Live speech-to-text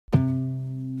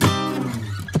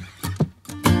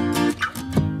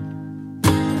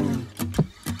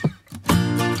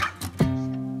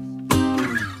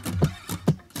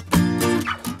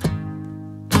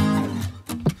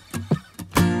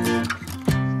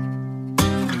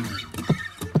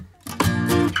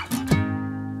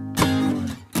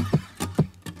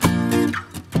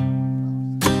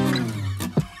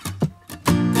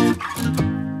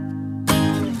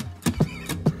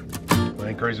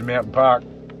Landcruiser Mountain Park.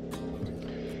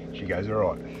 She goes, all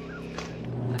right.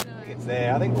 It's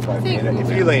there. I think we'll both be in it.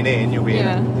 If you lean in, you'll be in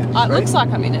it. It looks like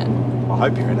I'm in it. I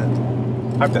hope you're in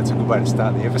it. I hope that's a good way to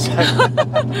start the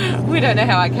episode. We don't know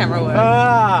how our camera works.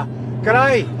 Ah,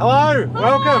 g'day. Hello.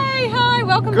 Welcome. Hi,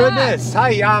 welcome Goodness.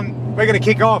 back. Hey, we're going to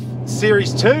kick off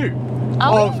series 2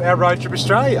 of our Roadtrip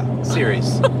Australia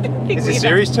series. Is it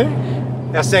series 2?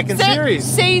 Our second series.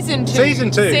 Season 2.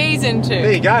 Season 2. Season 2.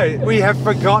 There you go. We have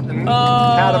forgotten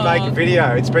how to make a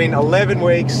video. It's been 11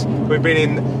 weeks. We've been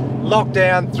in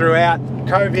lockdown throughout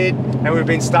COVID, and we've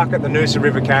been stuck at the Noosa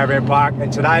River Caravan Park,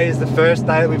 and today is the first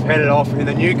day that we've headed off in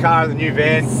the new car, the new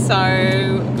van.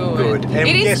 So good. And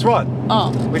guess what?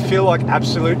 Oh. We feel like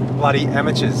absolute bloody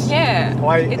amateurs. Yeah.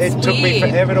 It took me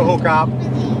forever to hook up.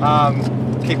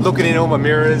 Keep looking in all my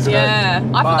mirrors. Yeah.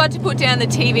 I forgot to put down the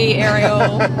TV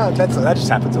aerial. That just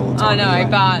happens all the time. I know,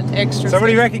 anyway. but extra. So what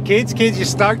do you reckon, kids? Kids, you're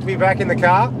stoked to be back in the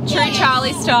car? True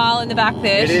Charlie style in the back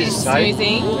there. She's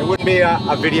snoozing. It wouldn't be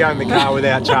a video in the car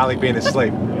without Charlie being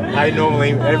asleep. Hey,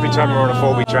 normally, every time we're on a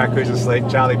 4-wheel track, who's asleep?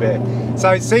 Charlie Bear.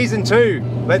 So season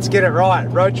 2, let's get it right.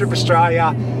 Roadtrip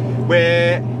Australia.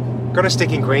 We're going to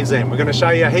stick in Queensland. We're going to show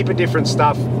you a heap of different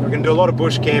stuff. We're going to do a lot of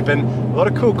bush camping, a lot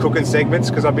of cool cooking segments,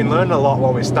 because I've been learning a lot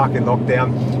while we're stuck in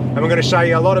lockdown. And we're going to show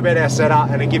you a lot about our setup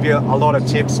and give you a lot of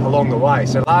tips along the way.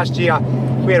 So last year,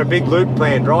 we had a big loop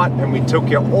planned, right? And we took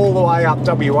you all the way up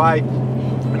WA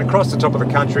and across the top of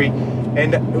the country.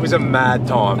 And it was a mad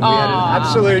time. We had an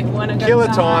absolute killer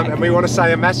time, and we want to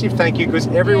say a massive thank you, because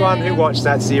everyone who watched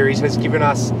that series has given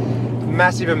us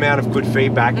massive amount of good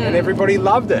feedback, and everybody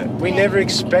loved it. We never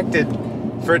expected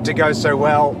for it to go so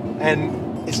well,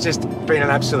 and it's just been an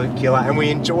absolute killer, and we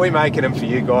enjoy making them for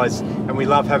you guys, and we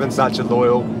love having such a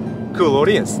loyal, cool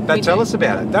audience that tell us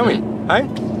about it, don't we? Hey,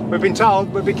 we've been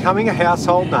told we're becoming a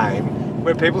household name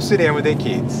where people sit down with their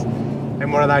kids,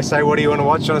 and what do they say? What do you want to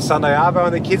watch on a Sunday arvo?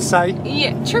 And the kids say,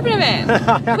 yeah, Tripping Event.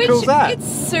 How cool's that? It's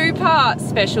super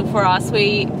special for us.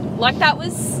 That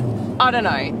was, I don't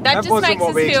know. That just wasn't makes what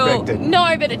us we feel expected.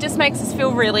 No, but it just makes us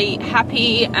feel really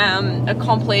happy,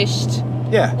 accomplished.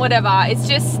 Yeah. Whatever. It's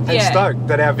just and stoked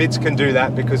that our vids can do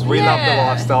that, because we love the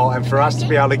lifestyle, and for us to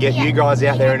be able to get you guys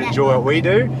out there and enjoy what we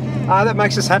do, that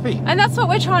makes us happy. And that's what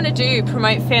we're trying to do,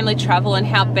 promote family travel and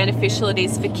how beneficial it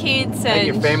is for kids and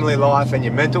your family life and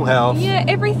your mental health. Yeah,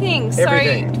 everything. So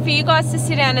for you guys to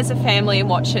sit down as a family and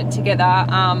watch it together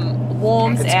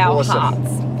warms our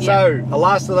hearts. So the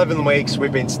last 11 weeks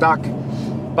we've been stuck,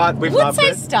 but we've loved it. I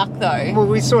wouldn't say stuck though. Well,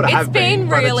 we sort of have been,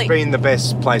 but really, it's been the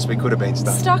best place we could have been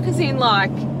stuck. Stuck as in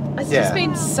it's just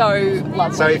been so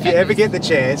lovely. So if you ever get the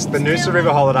chance, the Noosa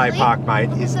River Holiday Park, mate,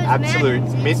 is absolute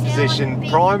mint position,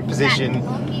 prime position,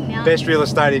 best real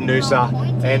estate in Noosa,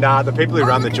 and the people who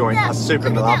run the joint are super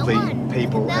lovely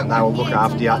people, and they will look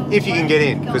after you if you can get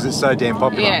in, because it's so damn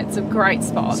popular. Yeah, it's a great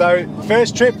spot. So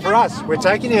first trip for us, we're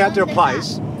taking you out to a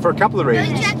place for a couple of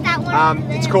reasons.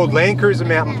 It's called Landcruiser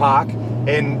Mountain Park,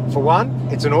 and for one,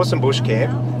 it's an awesome bush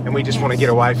camp, and we just want to get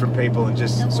away from people and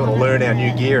just sort of learn our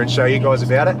new gear and show you guys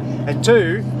about it. And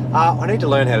two, I need to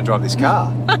learn how to drive this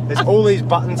car. There's all these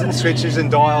buttons and switches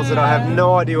and dials that I have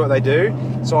no idea what they do,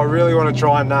 so I really want to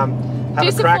try and have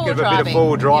a crack of a bit of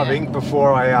forward driving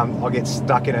before I get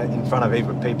stuck in front of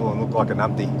even people and look like a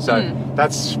numpty. So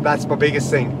that's my biggest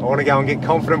thing. I want to go and get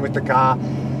confident with the car,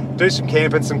 do some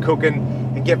camping, some cooking,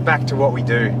 and get back to what we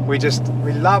do. We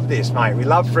love this, mate. We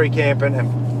love free camping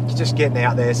and just getting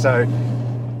out there. So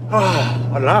I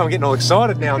don't know, I'm getting all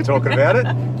excited now I'm talking about it.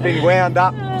 Been wound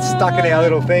up, stuck in our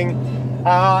little thing.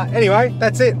 Anyway,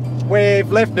 that's it.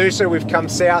 We've left Noosa, we've come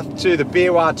south to the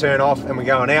Beerwah turn off, and we're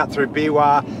going out through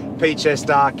Beerwah,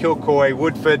 Peachester, Kilcoy,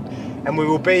 Woodford, and we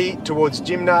will be towards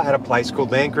Jimna at a place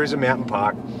called Landcruiser Mountain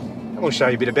Park, and we'll show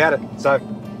you a bit about it. So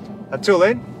until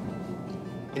then,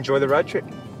 enjoy the road trip.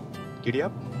 Giddy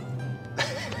up.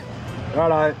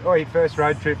 Righto, first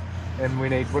road trip. And what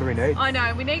do we need? I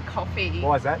know, we need coffee.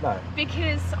 Why is that though?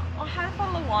 Because I had a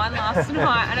bottle of wine last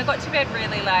night and I got to bed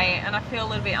really late and I feel a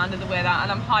little bit under the weather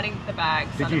and I'm hiding the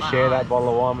bags. Did you share that bottle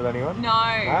of wine with anyone? No,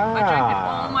 I drank it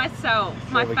all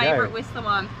myself. My favourite Whistler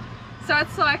one. So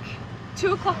it's like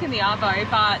 2 o'clock in the arvo,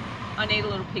 but I need a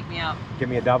little pick-me-up. Give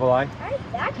me a double A.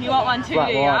 You want one too,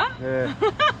 do you? Yeah.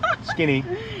 Skinny.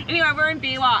 Anyway, we're in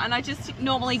Beerwah and I just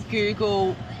normally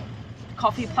Google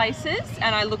coffee places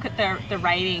and I look at the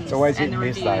ratings and the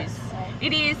reviews.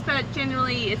 It is, but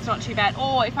generally it's not too bad.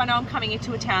 Or if I know I'm coming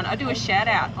into a town, I do a shout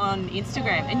out on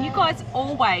Instagram and you guys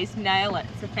always nail it,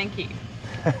 so thank you.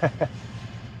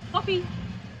 Coffee.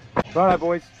 Righto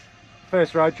boys,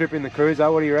 first road trip in the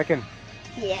cruiser, what do you reckon?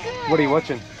 Yeah. What are you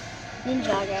watching?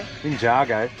 Ninjago.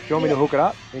 Ninjago. Do you want me to hook it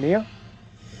up in here?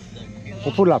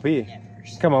 We'll put it up here.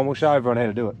 Come on, we'll show everyone how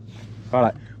to do it.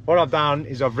 Right, what I've done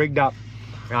is I've rigged up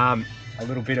a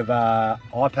little bit of a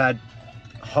iPad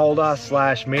holder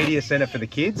 / media center for the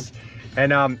kids,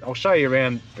 and I'll show you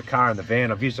around the car and the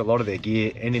van. I've used a lot of their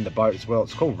gear and in the boat as well.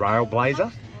 It's called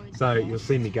Railblazer. So you'll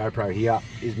see my GoPro here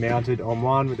is mounted on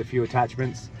one with a few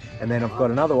attachments, and then I've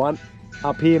got another one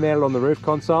up here mounted on the roof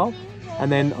console,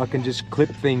 and then I can just clip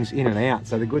things in and out.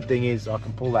 So the good thing is I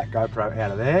can pull that GoPro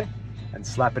out of there and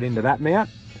slap it into that mount,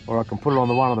 or I can put it on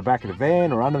the one on the back of the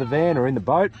van or under the van or in the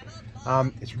boat.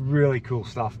 It's really cool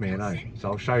stuff, man, eh?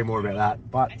 So I'll show you more about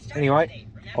that. But anyway,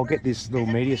 I'll get this little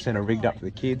media center rigged up for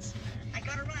the kids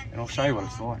and I'll show you what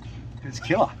it's like. It's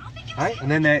killer, eh? And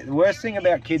then the worst thing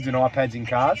about kids and iPads in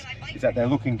cars is that they're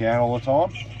looking down all the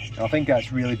time. And I think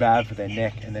that's really bad for their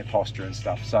neck and their posture and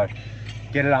stuff. So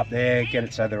get it up there, get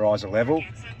it so their eyes are level,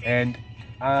 and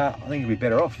I think you'll be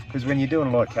better off, because when you're doing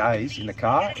a lot of Ks in the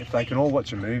car, if they can all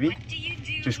watch a movie,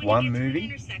 just one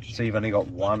movie, so you've only got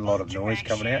one lot of noise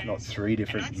coming out, not 3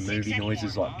 different movie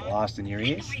noises like blasting your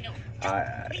ears,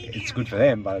 it's good for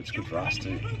them, but it's good for us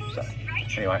too. So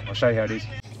anyway, I'll show you how it is.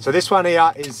 So this one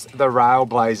here is the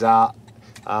Railblazer.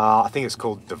 I think it's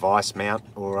called device mount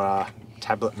or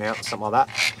tablet mount or something like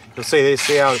that. You'll see this,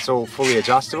 see how it's all fully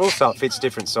adjustable, so it fits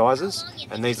different sizes,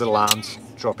 and these little arms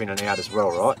drop in and out as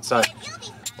well, right? So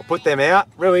I'll put them out.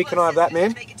 Rui, can I have that,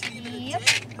 man? Yep.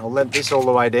 I'll let this all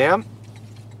the way down,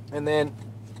 and then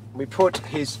we put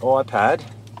his iPad. I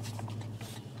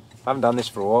haven't done this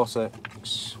for a while, so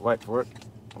just wait for it.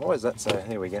 What does that say?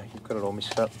 Here we go. You've got it all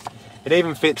mixed up. It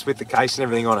even fits with the case and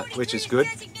everything on it, which is good.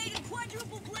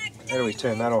 How do we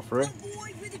turn that off, Rui?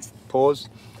 Pause.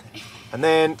 And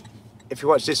then, if you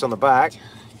watch this on the back,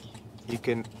 you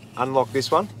can unlock this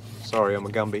one. Sorry, I'm a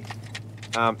Gumby.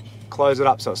 Close it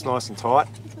up so it's nice and tight,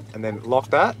 and then lock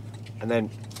that, and then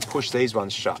push these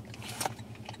ones shut.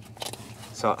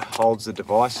 So it holds the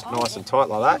device nice and tight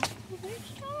like that.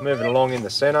 Moving along in the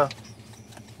center.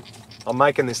 I'm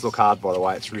making this look hard, by the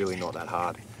way. It's really not that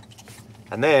hard.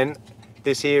 And then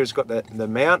this here has got the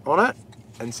mount on it,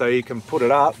 and so you can put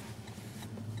it up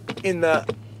in the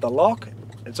lock.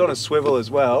 It's on a swivel as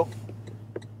well.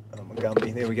 Oh my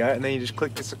Gumby, there we go. And then you just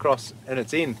click this across and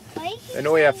it's in. And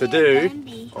all you have to do,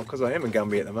 because I am a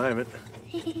Gumby at the moment,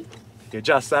 you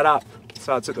adjust that up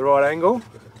so it's at the right angle.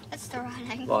 That's the right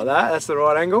angle. Like that, that's the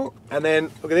right angle. And then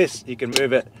look at this, you can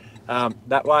move it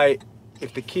that way.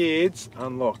 If the kids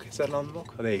unlock, is that an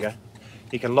unlock? Oh, there you go.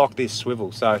 You can lock this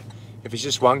swivel. So if it's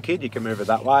just one kid, you can move it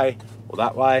that way or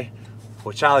that way.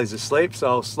 Well, Charlie's asleep, so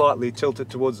I'll slightly tilt it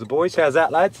towards the boys. How's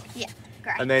that, lads? Yeah,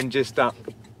 great. And then just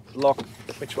lock,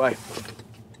 which way?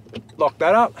 Lock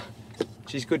that up.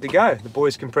 She's good to go. The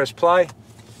boys can press play.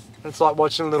 It's like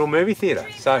watching a little movie theatre.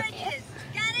 So,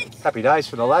 happy days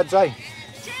for the lads, eh?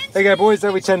 There you go, boys.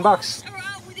 That'll be $10.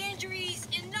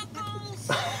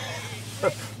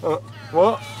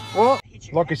 What? What?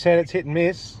 Lockie said it's hit and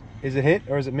miss. Is it hit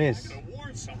or is it miss?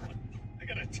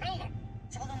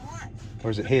 Or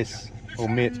is it hiss or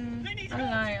mit? I don't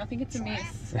know. I think it's a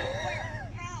miss.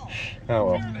 Oh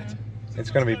well. It's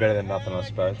going to be better than nothing, I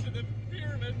suppose.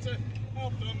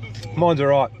 Mine's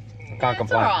alright. I can't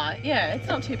complain. It's alright. Yeah, it's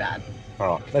not too bad.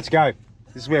 Alright, let's go.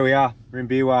 This is where we are. We're in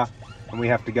Biwa, and we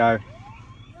have to go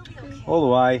all the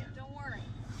way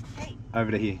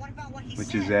over to here,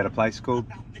 which is at a place called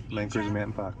Landcruiser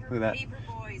Mountain Park. Look at that.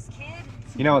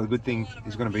 You know what the good thing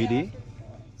is going to be, dear?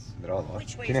 That I like.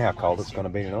 Do you know how cold it's going to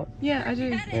be tonight? Yeah, I do.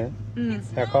 Yeah?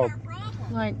 Mm. How cold?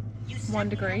 Like 1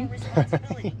 degree.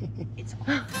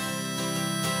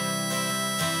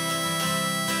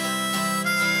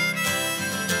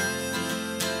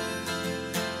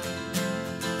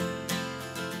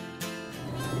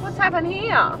 What's happened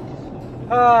here?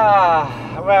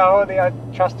 Well, the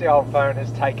trusty old phone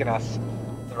has taken us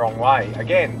the wrong way.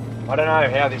 Again, I don't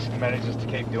know how this manages to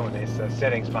keep doing this. The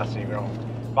settings must be wrong.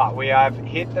 But we have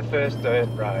hit the first dirt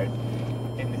road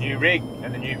in the new rig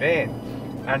and the new van.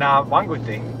 And one good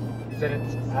thing is that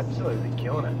it's absolutely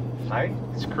killing it. Hey?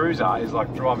 This cruiser is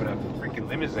like driving a freaking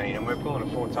limousine, and we're pulling a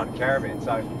 4-ton caravan.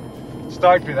 So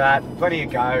stoked with that. Plenty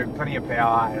of go, plenty of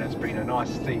power, and it's been a nice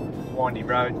steep, windy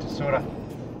road to sort of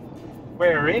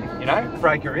wear her in, you know,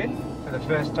 break her in for the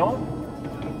first time.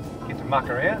 Get to muck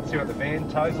around, see what the van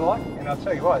tows like. And I'll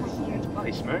tell you what, it's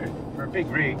bloody smooth for a big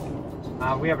rig.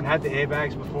 We haven't had the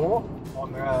airbags before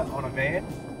on a van,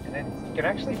 and then you can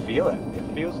actually feel it. It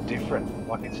feels different,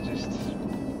 like it's just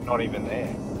not even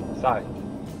there. So,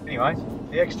 anyway,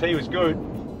 the XT was good,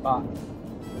 but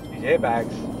these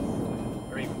airbags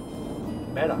are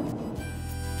even better.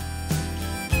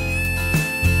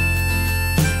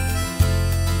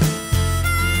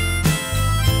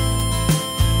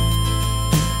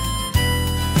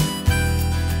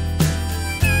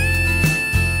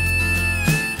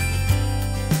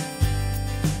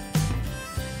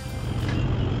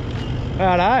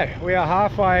 Righto, we are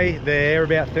halfway there,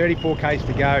 about 34 k's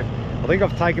to go. I think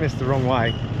I've taken us the wrong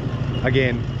way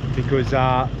again, because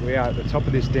we are at the top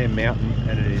of this damn mountain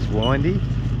and it is windy,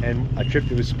 and a trip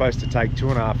that was supposed to take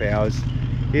 2.5 hours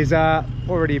is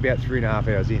already about 3.5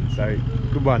 hours in. So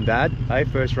good one, Dad. Hey,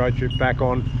 first road trip back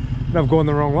on, and I've gone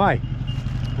the wrong way.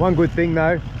 One good thing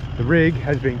though, the rig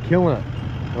has been killing it.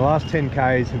 The last 10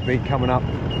 k's have been coming up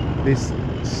this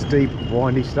steep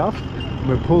windy stuff.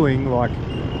 We're pulling, like,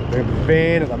 the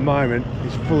van at the moment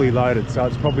is fully loaded, so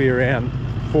it's probably around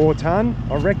 4 ton,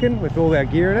 I reckon, with all our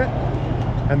gear in it,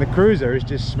 and the cruiser is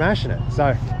just smashing it.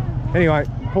 So anyway,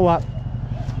 pull up,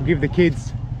 we'll give the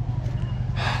kids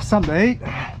something to eat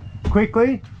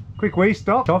quickly. Quick wee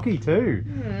stop. Tocky too.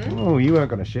 Oh, you weren't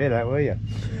going to share that, were you?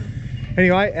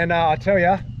 Anyway, and I tell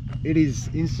you, it is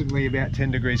instantly about 10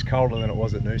 degrees colder than it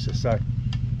was at Noosa, so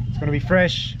it's going to be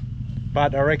fresh,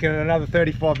 but I reckon in another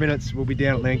 35 minutes we'll be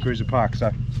down at Landcruiser Park.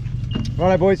 So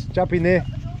righto boys, jump in there.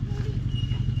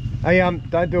 Hey,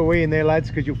 don't do a wee in there, lads,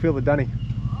 because you'll feel the dunny.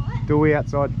 Do a wee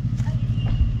outside.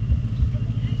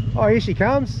 Oh, here she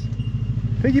comes.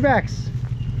 Piggybacks.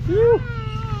 Woo.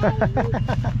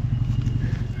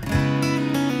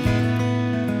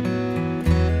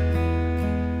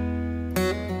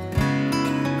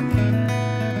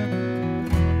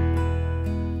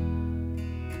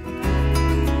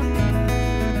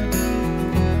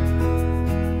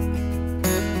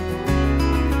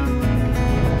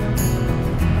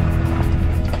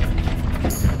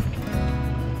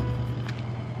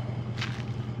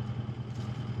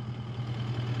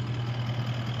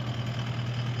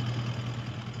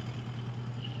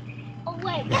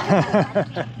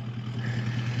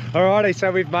 Alrighty, so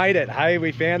we've made it. Hey,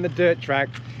 we found the dirt track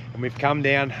and we've come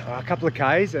down a couple of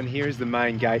k's, and here is the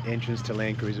main gate entrance to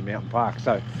Landcruiser Mountain Park.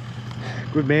 So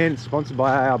good man, sponsored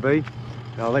by ARB,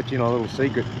 and I'll let you know a little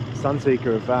secret.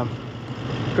 Sunseeker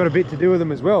have got a bit to do with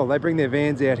them as well. They bring their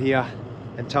vans out here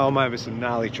and tow them over some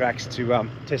gnarly tracks to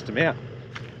test them out.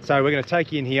 So we're going to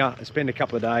take you in here and spend a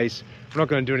couple of days. We're not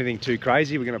going to do anything too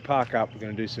crazy. We're going to park up, we're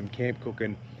going to do some camp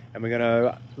cooking, and we're going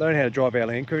to learn how to drive our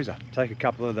Landcruiser. Take a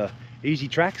couple of the easy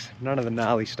tracks, none of the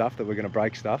gnarly stuff that we're going to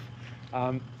break stuff.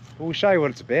 We'll show you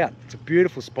what it's about. It's a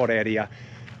beautiful spot out here.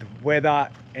 The weather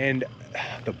and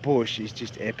the bush is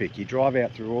just epic. You drive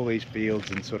out through all these fields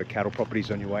and sort of cattle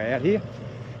properties on your way out here.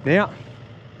 Now,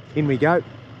 in we go.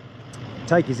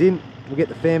 Take us in, we'll get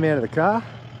the fam out of the car,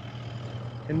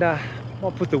 and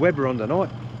I'll put the Weber on tonight.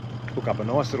 Cook up a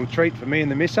nice little treat for me and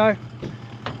the misso,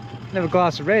 and have a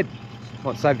glass of red.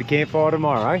 Might save the campfire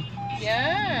tomorrow, eh?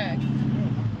 Yeah.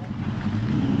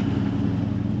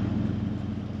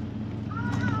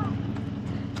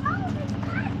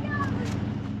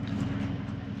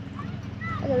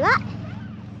 Look at that.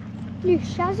 New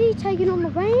chassis taking on the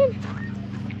van.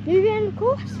 New van, of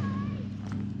course,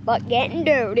 but getting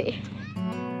dirty.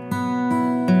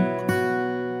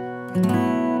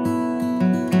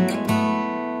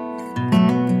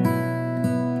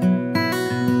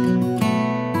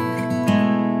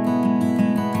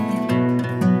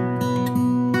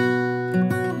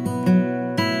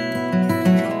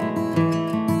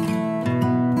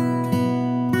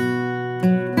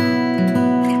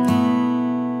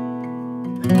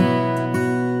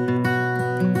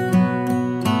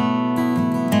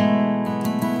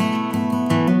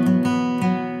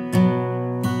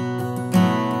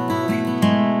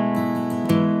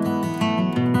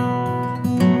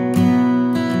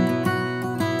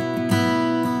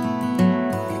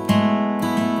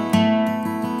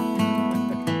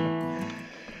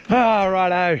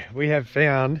 Righto, we have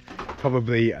found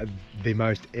probably the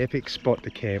most epic spot to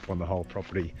camp on the whole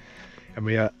property, and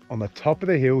we are on the top of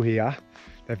the hill here.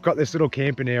 They've got this little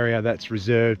camping area that's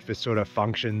reserved for sort of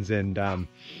functions and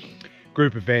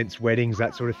group events, weddings,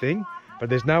 that sort of thing, but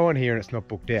there's no one here and it's not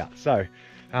booked out. So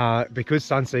because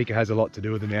Sunseeker has a lot to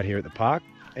do with them out here at the park,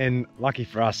 and lucky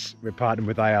for us, we're partnered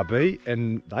with ARB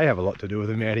and they have a lot to do with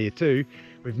them out here too,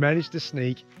 we've managed to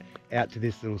sneak out to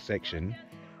this little section,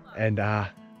 and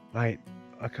mate,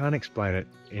 I can't explain it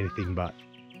anything but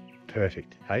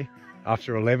perfect, hey?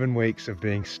 After 11 weeks of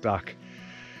being stuck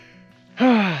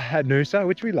at Noosa,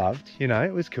 which we loved, you know,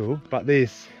 it was cool, but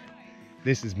this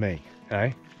is me,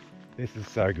 hey? This is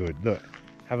so good. Look,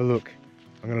 have a look.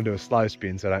 I'm gonna do a slow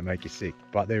spin so I don't make you sick,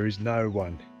 but there is no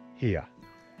one here.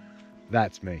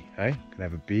 That's me, hey? Can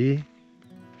have a beer,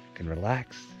 can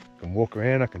relax, can walk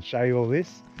around, I can show you all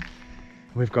this.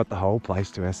 We've got the whole place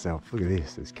to ourselves. Look at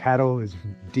this. There's cattle, there's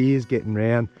deers getting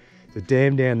round. There's a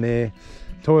dam down there,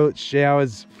 toilets,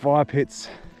 showers, fire pits,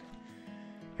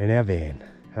 and our van.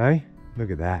 Hey,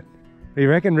 look at that. What do you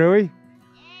reckon, Rui?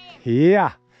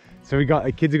 Yeah. So we got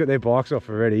the kids have got their bikes off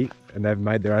already, and they've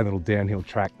made their own little downhill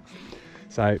track.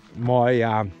 So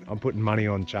I'm putting money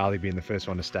on Charlie being the first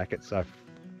one to stack it, so it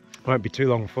won't be too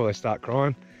long before they start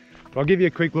crying. But I'll give you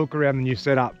a quick look around the new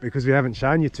setup because we haven't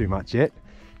shown you too much yet.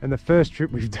 And the first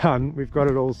trip we've done, we've got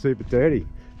it all super dirty.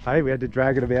 Hey, we had to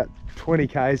drag it about 20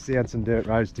 k's down some dirt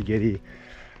roads to get here.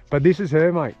 But this is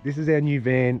her, mate. This is our new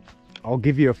van. I'll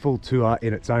give you a full tour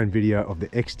in its own video of the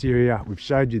exterior. We've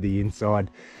showed you the inside.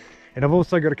 And I've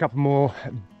also got a couple more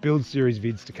build series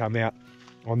vids to come out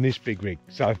on this big rig.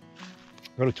 So I'm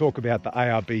going to talk about the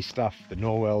ARB stuff, the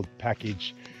Norweld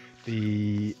package,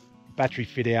 the battery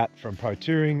fit out from Pro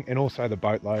Touring, and also the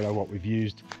boat loader, what we've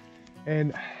used,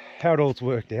 and how it all's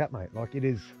worked out, mate. Like, it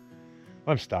is,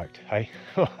 I'm stoked, hey.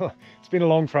 It's been a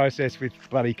long process with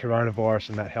bloody coronavirus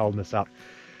and that holding us up,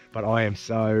 but I am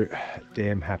so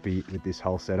damn happy with this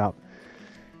whole setup.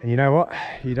 And you know what?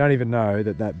 You don't even know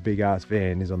that that big ass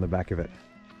van is on the back of it.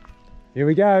 Here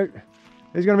we go.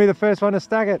 Who's going to be the first one to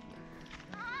stack it?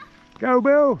 Go,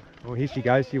 Bill. Oh, here she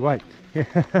goes. You wait.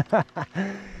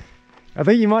 I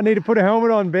think you might need to put a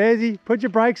helmet on, Bearsy. Put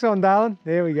your brakes on, darling.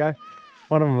 There we go.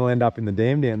 One of them will end up in the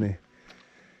dam down there.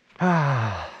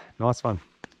 Ah, nice one.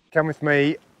 Come with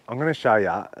me. I'm going to show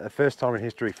you the first time in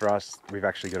history for us we've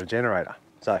actually got a generator.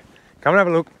 So come and have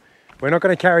a look. We're not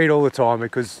going to carry it all the time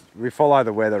because we follow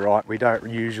the weather, right? We don't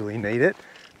usually need it,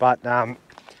 but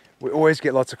we always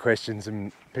get lots of questions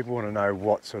and people want to know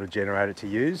what sort of generator to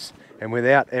use. And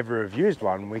without ever have used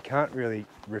one, we can't really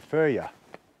refer you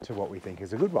to what we think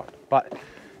is a good one. But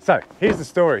so here's the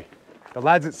story. The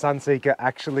lads at Sunseeker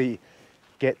actually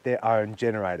get their own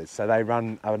generators. So they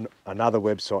run another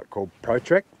website called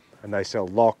ProTrek, and they sell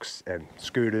locks and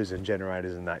scooters and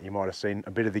generators and that. You might have seen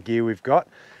a bit of the gear we've got,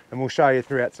 and we'll show you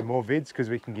throughout some more vids because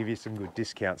we can give you some good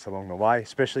discounts along the way,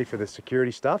 especially for the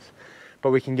security stuff.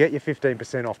 But we can get you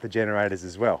 15% off the generators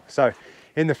as well. So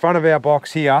in the front of our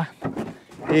box here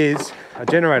is a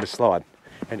generator slide,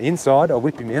 and inside, I'll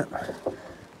whip him out.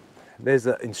 There's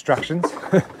the instructions.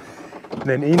 And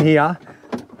then in here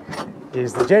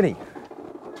is the Jenny.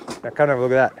 Now come have a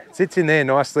look at that. It sits in there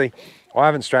nicely. I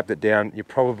haven't strapped it down. You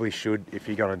probably should if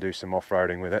you're going to do some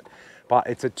off-roading with it. But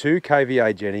it's a 2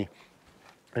 kVA Jenny,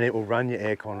 and it will run your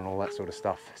aircon and all that sort of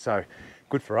stuff. So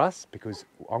good for us because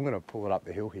I'm going to pull it up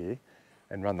the hill here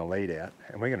and run the lead out,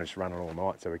 and we're going to just run it all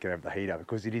night so we can have the heat up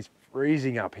because it is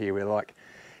freezing up here. We're like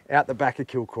out the back of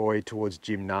Kilcoy towards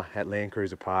Jimna at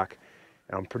Landcruiser Park.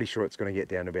 And I'm pretty sure it's going to get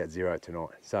down to about 0 tonight.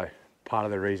 So part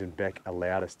of the reason Beck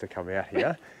allowed us to come out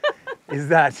here is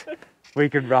that we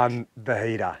could run the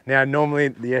heater. Now,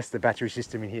 normally, yes, the battery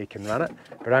system in here can run it,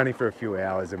 but only for a few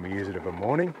hours, and we use it of a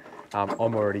morning. I'm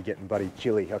already getting bloody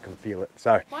chilly. I can feel it.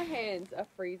 So my hands are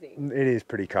freezing. It is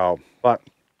pretty cold, but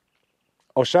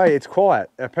I'll show you. It's quiet.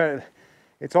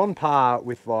 It's on par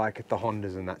with like the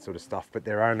Hondas and that sort of stuff, but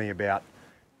they're only about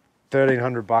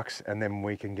 $1,300, and then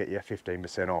we can get you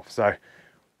 15% off. So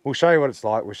we'll show you what it's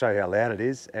like. We'll show you how loud it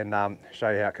is, and show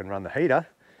you how it can run the heater.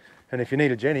 And if you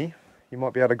need a Jenny, you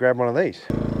might be able to grab one of these.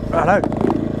 Righto.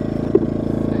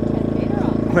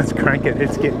 Let's crank it.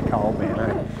 It's getting cold, man.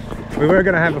 Eh? We were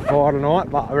going to have a fire tonight,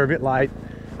 but we're a bit late.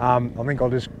 I think I'll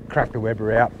just crack the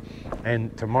Weber out,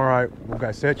 and tomorrow we'll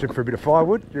go searching for a bit of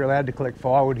firewood. You're allowed to collect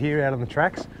firewood here out on the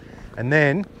tracks, and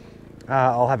then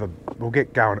we'll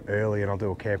get going early, and I'll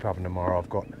do a camp oven tomorrow. I've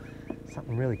got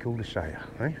something really cool to show you.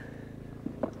 Eh?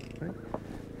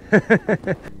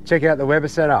 Check out the Weber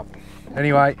setup.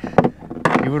 Anyway,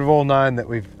 you would have all known that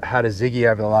we've had a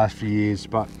Ziggy over the last few years,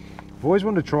 but I've always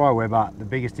wanted to try a Weber. The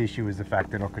biggest issue was the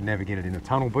fact that I could never get it in a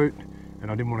tunnel boot,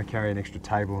 and I didn't want to carry an extra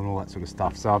table and all that sort of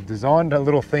stuff. So I've designed a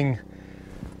little thing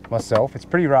myself. It's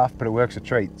pretty rough, but it works a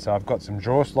treat. So I've got some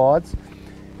drawer slides,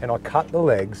 and I cut the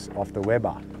legs off the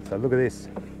Weber. So look at this.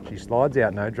 She slides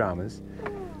out, no dramas,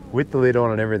 with the lid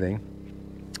on and everything.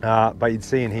 But you'd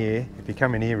see in here, if you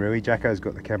come in here, Rui, Jacko's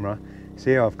got the camera,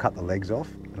 see how I've cut the legs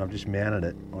off, and I've just mounted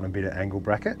it on a bit of angle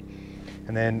bracket.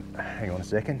 And then, hang on a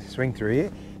second, swing through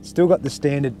here. Still got the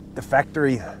standard, the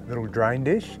factory little drain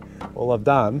dish. All I've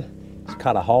done is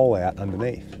cut a hole out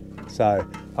underneath. So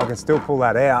I can still pull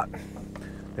that out.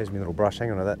 There's my little brush,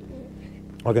 hang on to that.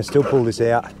 I can still pull this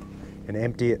out and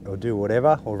empty it or do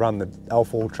whatever, or run the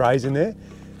alfoil trays in there.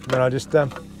 And then I just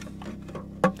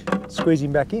squeeze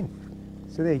him back in.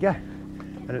 So there you go.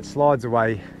 And it slides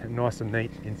away nice and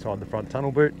neat inside the front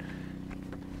tunnel boot.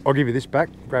 I'll give you this back,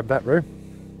 grab that, Roo.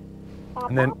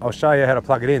 And then I'll show you how to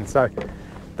plug it in. So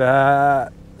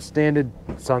the standard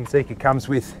Sunseeker comes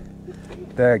with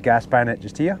the gas bayonet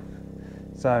just here.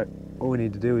 So all we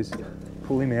need to do is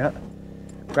pull him out,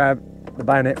 grab the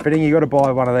bayonet fitting. You got to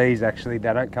buy one of these actually.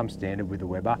 They don't come standard with the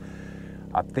Weber.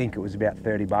 I think it was about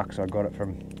 30 bucks. I got it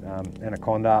from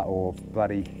Anaconda or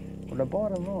bloody, what did I buy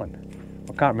it online?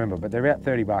 I can't remember, but they're about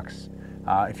 30 bucks.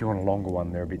 If you want a longer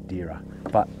one, they're a bit dearer.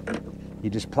 But you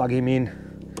just plug him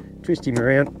in, twist him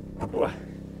around,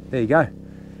 there you go.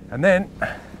 And then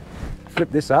flip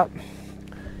this up.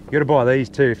 You gotta buy these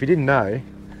too. If you didn't know,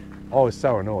 I was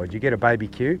so annoyed. You get a baby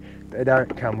queue, they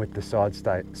don't come with the side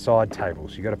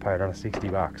tables. You gotta pay around 60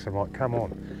 bucks. I'm like, come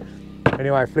on.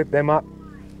 Anyway, flip them up,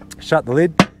 shut the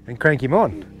lid and crank him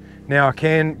on. Now I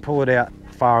can pull it out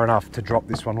far enough to drop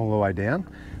this one all the way down,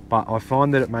 but I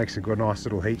find that it makes a good, nice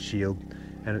little heat shield,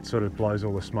 and it sort of blows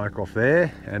all the smoke off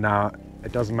there, and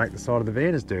it doesn't make the side of the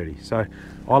van as dirty. So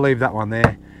I leave that one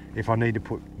there. If I need to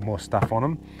put more stuff on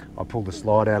them, I pull the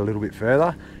slide out a little bit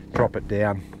further, drop it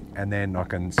down, and then I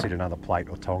can sit another plate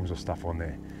or tongs or stuff on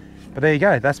there. But there you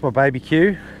go, that's my baby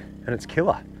Q, and it's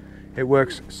killer. It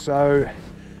works so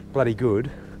bloody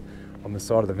good on the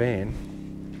side of the van.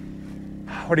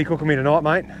 What are you cooking me tonight,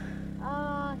 mate?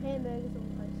 Hamburgers on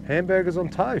toast. Hamburgers on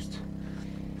toast.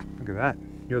 Look at that,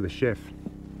 you're the chef.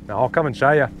 Now I'll come and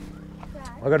show you.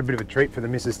 I got a bit of a treat for the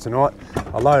missus tonight.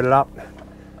 I loaded up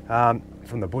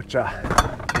from the butcher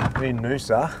in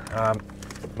Noosa,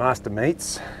 Master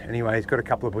Meats. Anyway, he's got a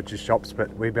couple of butcher shops,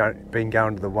 but we've been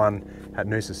going to the one at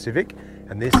Noosa Civic,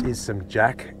 and this is some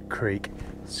Jack Creek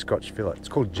Scotch fillet. It's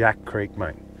called Jack Creek,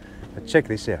 mate. Now check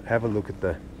this out. Have a look at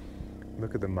the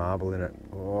marble in it.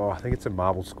 Oh, I think it's a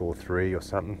marble score 3 or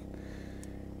something.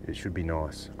 It should be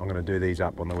nice. I'm going to do these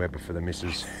up on the Weber for the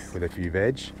missus with a few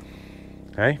veg.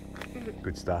 Hey,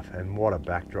 good stuff. And what a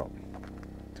backdrop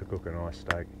to cook a nice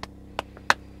steak.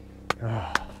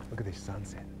 Oh, look at this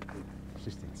sunset. It's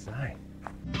just insane.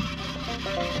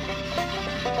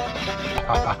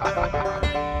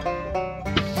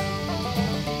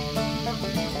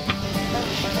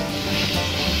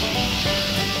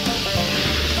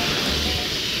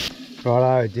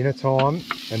 Righto, dinner time,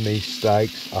 and these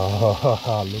steaks.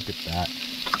 Oh, look at that.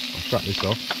 I'll shut this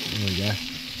off. There we go.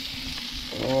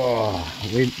 Oh,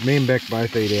 me and Beck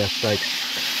both eat our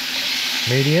steaks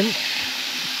medium,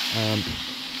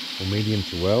 or medium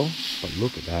to well. But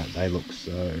look at that, they look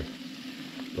so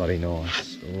bloody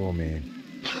nice. Oh man.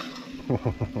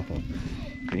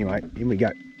 Anyway, here we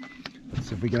go. Let's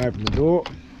see if we can open the door.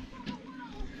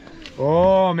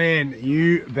 Oh man,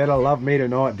 you better love me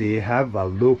tonight, dear. Have a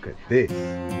look at this.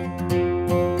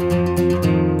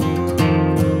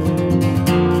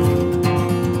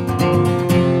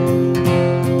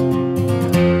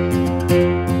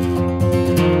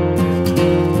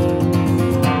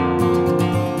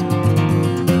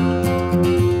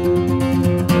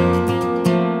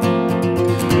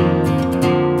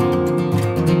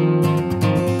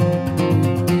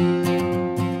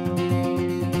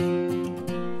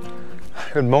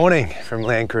 Good morning from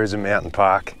Landcruiser Mountain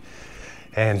Park,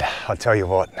 and I tell you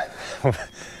what,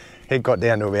 it got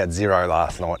down to about 0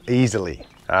 last night, easily.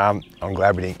 I'm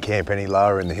glad we didn't camp any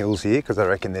lower in the hills here, because I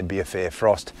reckon there'd be a fair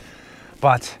frost.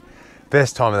 But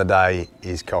best time of the day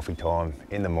is coffee time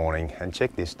in the morning, and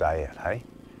check this day out, hey?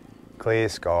 Clear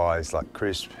skies, like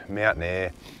crisp mountain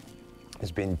air.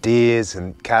 There's been deers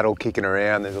and cattle kicking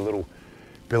around. There's a little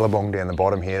billabong down the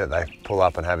bottom here that they pull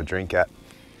up and have a drink at.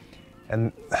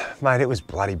 And mate, it was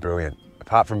bloody brilliant.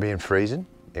 Apart from being freezing,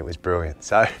 it was brilliant.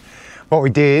 So what we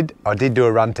did, I did do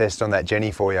a run test on that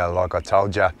Jenny for you, like I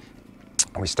told you.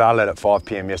 We started at 5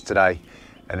 PM yesterday,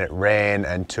 and it ran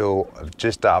until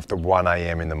just after 1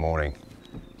 AM in the morning.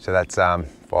 So that's 5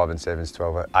 and 7 is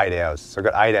 12, 8 hours. So I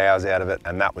got 8 hours out of it,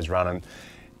 and that was running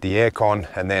the aircon,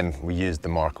 and then we used the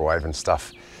microwave and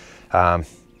stuff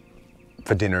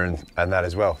for dinner and that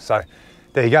as well. So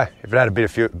there you go. If it had a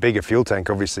bit of bigger fuel tank,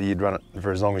 obviously you'd run it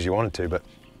for as long as you wanted to, but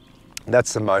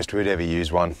that's the most we'd ever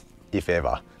use one, if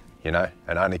ever, you know,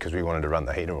 and only because we wanted to run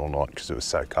the heater all night because it was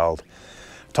so cold.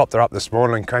 Topped her up this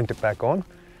morning and cranked it back on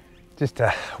just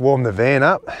to warm the van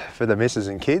up for the missus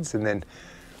and kids, and then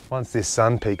once this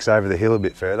sun peaks over the hill a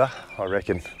bit further, I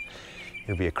reckon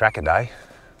it'll be a cracker day,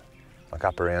 like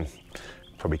up around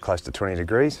probably close to 20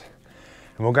 degrees.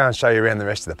 And we'll go and show you around the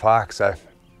rest of the park. So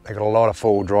they've got a lot of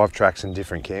four-wheel drive tracks and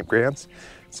different campgrounds.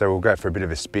 So we'll go for a bit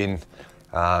of a spin,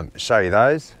 show you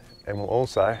those. And we'll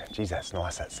also, geez, that's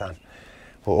nice, that sun.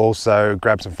 We'll also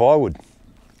grab some firewood,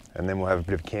 and then we'll have a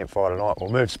bit of a campfire tonight. We'll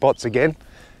move spots again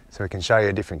so we can show you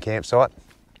a different campsite.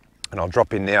 And I'll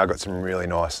drop in now. I got some really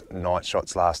nice night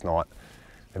shots last night.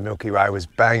 The Milky Way was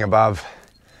bang above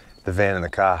the van and the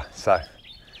car. So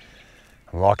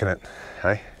I'm liking it,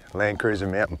 hey? Landcruiser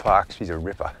Mountain Park, she's a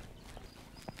ripper.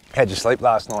 How'd you sleep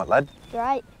last night, lad?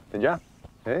 Great. Did ya?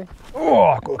 Yeah?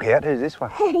 Oh, look out, who's this one?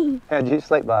 Hey. How'd you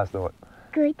sleep last night?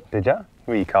 Good. Did ya?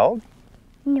 Were you cold?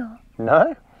 No.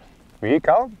 No? Were you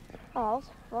cold? Oh, I was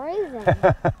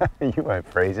freezing. You weren't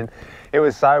freezing. It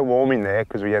was so warm in there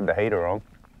because we had the heater on.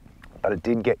 But it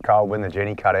did get cold when the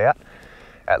Jenny cut out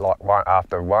at like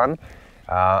after 1,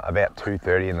 about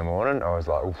 2:30 in the morning. I was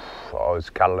like, oof, I was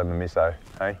cuddling the misso,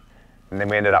 hey? And then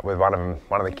we ended up with one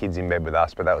of the kids in bed with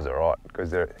us, but that was all right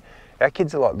because our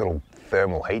kids are like little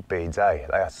thermal heat beads, eh?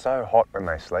 They are so hot when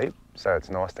they sleep, so it's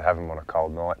nice to have them on a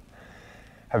cold night.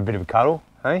 Have a bit of a cuddle,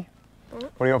 hey?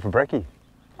 What do you want for brekkie?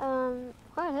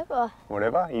 Whatever.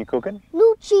 Whatever? Are you cooking?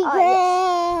 No chicken.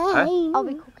 Huh? I'll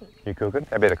be cooking. You cooking?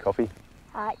 How about a coffee?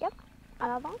 Yep.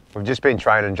 Another one. We've just been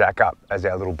training Jack up as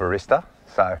our little barista,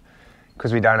 so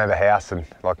because we don't have a house and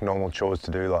like normal chores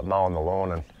to do, like mowing the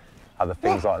lawn and other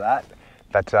things like that,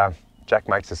 but Jack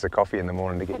makes us a coffee in the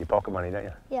morning to get your pocket money, don't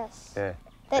you? Yes. Yeah.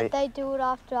 They do it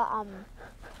after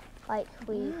like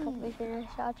we finish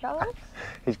our travels.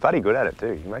 He's bloody good at it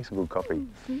too. He makes a good coffee.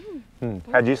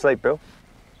 How'd you sleep, Bill?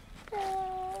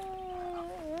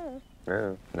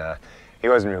 Nah, he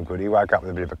wasn't real good. He woke up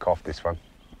with a bit of a cough, this one.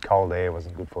 Cold air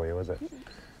wasn't good for you, was it?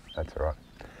 That's all right.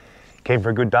 Keen for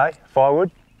a good day?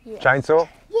 Firewood? Yes. Chainsaw?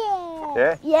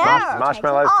 Yeah. Yeah?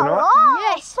 Marshmallows tonight?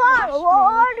 Yes,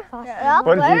 firewood.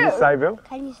 What did you just say, Bill?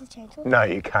 Can you use the chainsaw? No,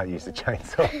 you can't use the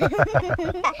chainsaw.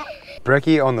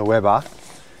 Brekkie on the Weber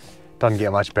doesn't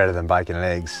get much better than bacon and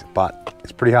eggs, but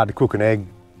it's pretty hard to cook an egg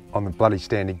on the bloody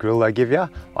standard grill they give you.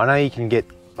 I know you can get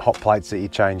hot plates that you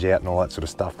change out and all that sort of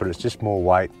stuff, but it's just more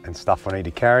weight and stuff I need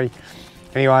to carry.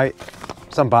 Anyway,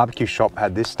 some barbecue shop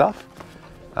had this stuff,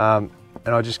 and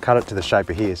I just cut it to the shape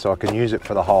of here so I can use it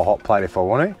for the whole hot plate if I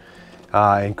want to,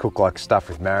 and cook like stuff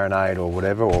with marinade or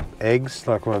whatever, or eggs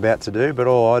like I'm about to do. But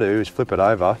all I do is flip it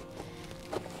over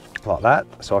like that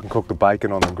so I can cook the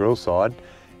bacon on the grill side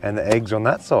and the eggs on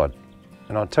that side.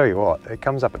 And I'll tell you what, it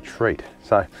comes up a treat.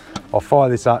 So I'll fire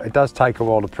this up. It does take a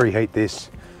while to preheat this,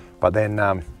 but then,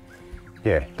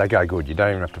 yeah, they go good. You don't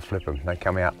even have to flip them. They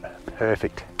come out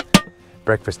perfect.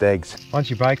 Breakfast eggs. Once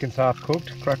your bacon's half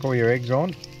cooked, crack all your eggs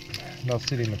on. They'll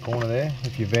sit in the corner there.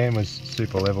 If your van was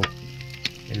super level,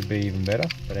 it'd be even better.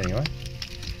 But anyway,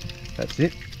 that's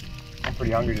it. I'm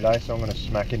pretty hungry today, so I'm going to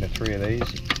smack into 3 of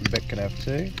these. Beck can have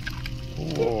 2.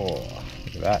 Whoa,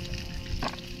 look at that.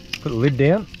 Put the lid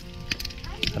down,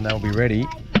 and they'll be ready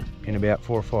in about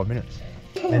 4 or 5 minutes.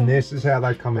 And this is how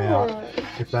they come out.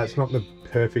 If that's not the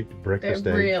perfect breakfast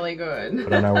egg, really good. I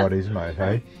don't know what is, mate,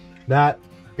 hey? That,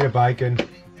 bit of bacon,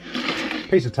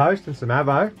 piece of toast and some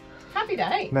avo. Happy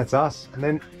day. And that's us. And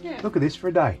then, look at this for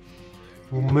a day.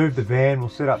 We'll move the van, we'll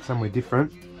set up somewhere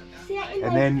different.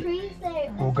 And then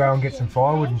we'll go and get some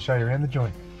firewood and show you around the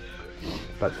joint.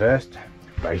 But first,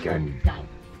 bacon.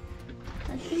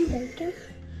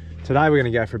 Today we're going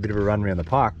to go for a bit of a run around the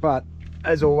park, but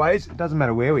as always, it doesn't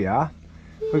matter where we are.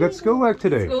 We've got schoolwork to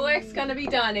do. Schoolwork's going to be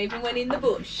done even when in the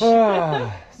bush.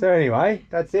 Oh, so anyway,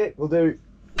 that's it. We'll do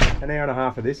an hour and a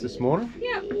half of this morning.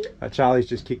 Yeah. Charlie's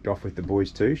just kicked off with the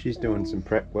boys too. She's doing some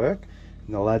prep work,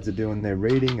 and the lads are doing their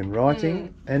reading and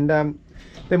writing. And then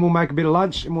we'll make a bit of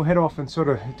lunch and we'll head off and sort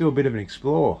of do a bit of an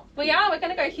explore. Well, yeah, we're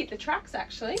going to go hit the tracks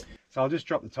actually. So I'll just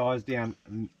drop the tyres down.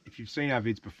 And if you've seen our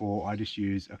vids before, I just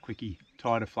use a quickie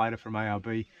tyre deflator from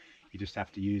ARB. You just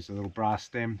have to use a little brass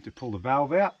stem to pull the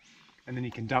valve out, and then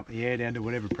you can dump the air down to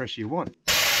whatever pressure you want.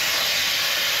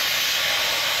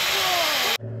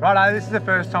 Righto, this is the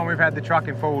first time we've had the truck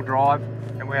in 4-wheel drive,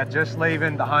 and we are just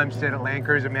leaving the homestead at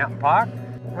Landcruiser Mountain Park.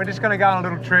 We're just going to go on a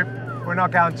little trip. We're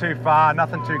not going too far,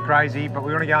 nothing too crazy, but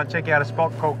we want to go and check out a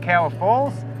spot called Cowra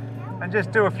Falls and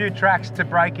just do a few tracks to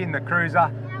break in the cruiser,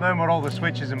 learn what all the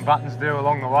switches and buttons do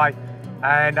along the way.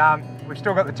 And we've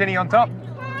still got the tinny on top,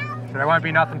 so there won't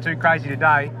be nothing too crazy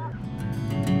today.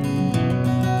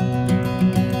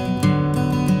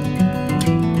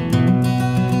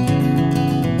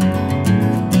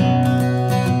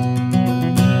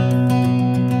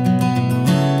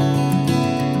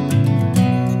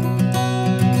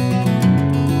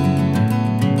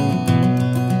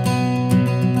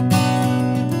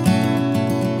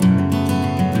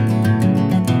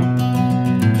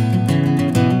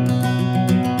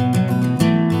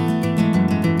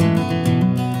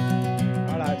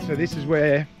 So this is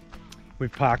where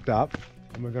we've parked up,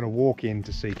 and we're going to walk in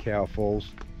to see Cowra Falls.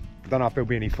 I don't know if there'll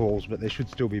be any falls, but there should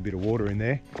still be a bit of water in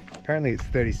there. Apparently it's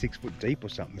 36 foot deep or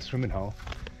something, the swimming hole.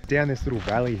 Down this little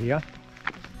valley here.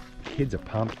 Kids are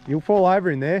pumped. You'll fall over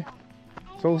in there.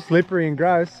 It's all slippery and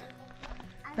gross.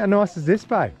 How nice is this,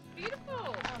 babe?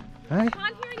 Beautiful. Hey? I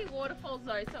can't hear any waterfalls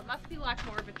though, so it must be like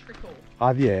more of a trickle.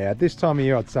 Yeah, at this time of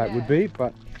year I'd say it would be,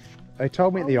 but they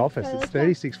told me at the office it's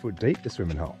 36 foot deep, the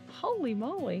swimming hole. Holy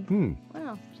moly.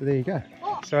 Wow. So there you go.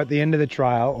 So at the end of the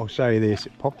trail, I'll show you this,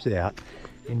 it pops out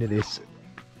into this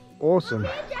awesome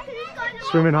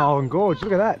swimming hole and gorge.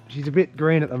 Look at that. She's a bit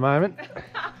green at the moment.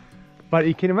 But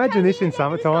you can imagine this in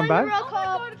summertime, babe. Oh my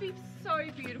god, it'd be so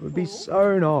beautiful. It would be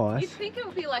so nice. You'd think it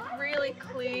would be like really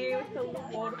clear with the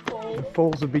waterfall. The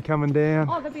falls would be coming down.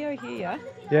 Oh, they'll be over here.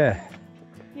 Yeah.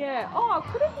 Yeah. Oh,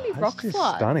 it could even be rock That's just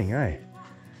slides. stunning, eh?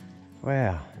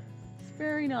 Wow. It's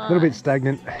very nice. A little bit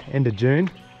stagnant end of June.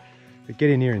 But get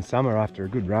in here in summer after a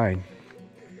good rain.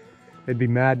 They'd be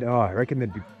mad. Oh, I reckon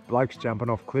there'd be blokes jumping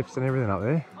off cliffs and everything up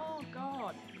there. Oh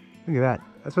god. Look at that.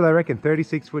 That's what they reckon,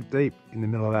 36 foot deep in the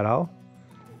middle of that hole.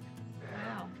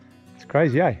 Wow. It's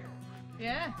crazy, eh?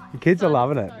 Yeah. The kids are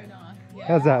loving it. So nice. Yeah.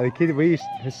 How's that? The kids, we're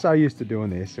so used to doing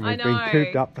this and we've been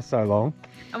cooped up for so long.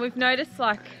 And we've noticed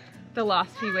like the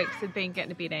last few weeks have been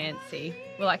getting a bit antsy.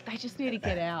 We're like, they just need to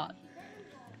get out.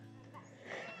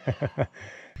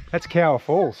 That's Cower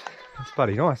Falls. It's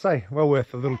bloody nice, eh? Well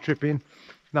worth a little trip in.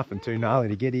 Nothing too gnarly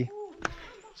to get here.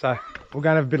 So we're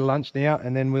going to have a bit of lunch now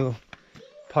and then we'll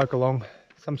poke along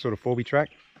some sort of 4B track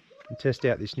and test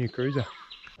out this new cruiser.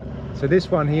 So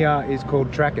this one here is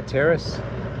called Tracker Terrace.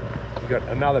 We've got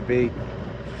another big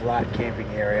flat camping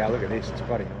area. Look at this, it's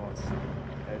bloody nice.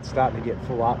 And it's starting to get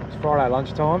full up. It's Friday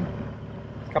lunchtime.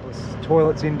 A couple of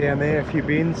toilets in down there, a few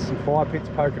bins, some fire pits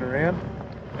poking around,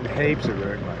 and heaps of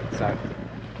room, mate. So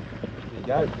there you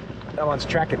go. That one's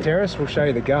Tracker Terrace. We'll show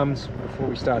you the gums before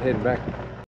we start heading back.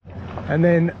 And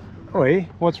then, oi,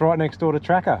 what's right next door to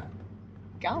Tracker?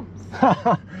 Gums.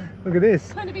 Look at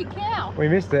this. Kind of big cow. We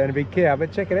missed it and a big cow,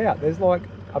 but check it out. There's like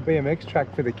a BMX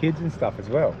track for the kids and stuff as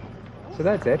well. So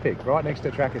that's epic. Right next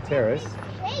to Tracker Terrace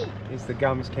is the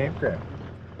Gums campground.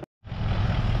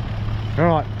 All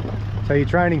right, so your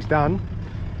training's done.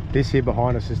 This here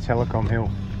behind us is Telecom Hill.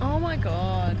 Oh my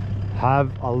god.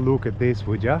 Have a look at this,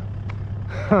 would ya?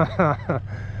 Are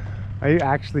you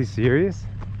actually serious?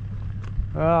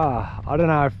 I don't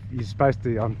know if you're supposed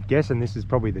to, I'm guessing this is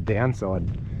probably the downside.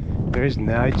 There is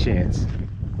no chance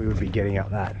we would be getting up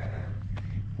that.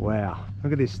 Wow,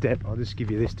 look at this step. I'll just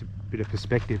give you this bit of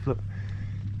perspective. Look,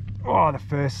 oh, the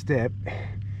first step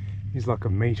is like a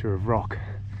metre of rock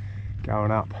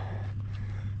going up.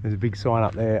 There's a big sign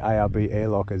up there, ARB air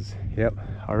lockers. Yep,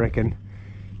 I reckon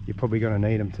you're probably going to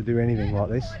need them to do anything like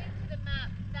this.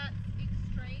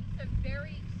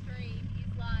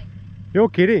 You're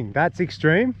kidding, that's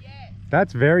extreme? Yes.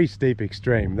 That's very steep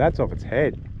extreme. That's off its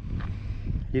head.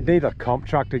 You'd need a comp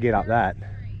truck to get up that.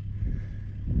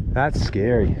 That's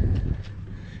scary.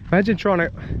 Imagine trying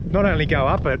to not only go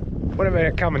up it, what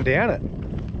about coming down it?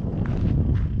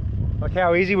 Like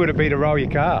how easy would it be to roll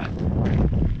your car?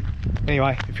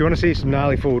 Anyway, if you want to see some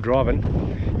gnarly forward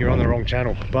driving, you're on the wrong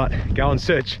channel. But go and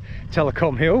search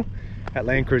Telecom Hill at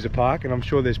Landcruiser Park and I'm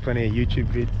sure there's plenty of YouTube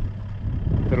vids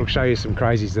that'll show you some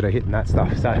crazies that are hitting that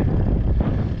stuff. So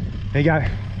there you go.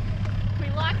 We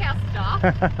like our stuff.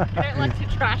 We don't like to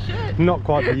trash it. Not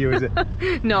quite for you, is it?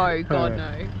 No, God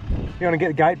no. You want to get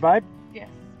the gate, babe? Yes.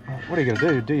 What are you going to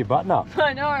do? Do your button up?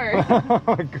 I know.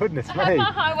 Oh goodness me. I have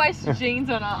my high-waisted jeans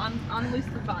on. I'll unloose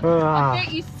the button. I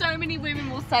bet you so many women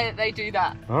will say that they do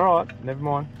that. Alright, never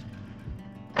mind.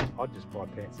 I'd just buy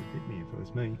pants that fit me if it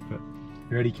was me. But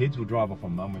you ready, kids? We'll drive off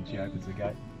on Mum when she opens the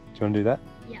gate. Do you want to do that?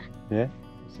 Yeah. Yeah?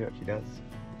 We'll see what she does.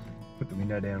 Put the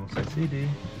window down, we'll say, see you, dear.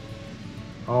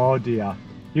 Oh dear.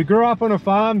 You grew up on a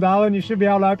farm, darling. You should be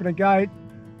able to open a gate.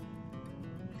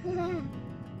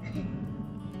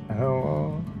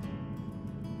 Oh.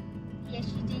 Yes,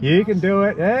 you did. You can do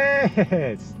it.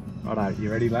 Yes. Alright, you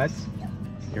ready, lads? Yep.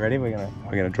 You ready? We're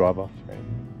gonna drive off.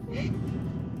 Ready?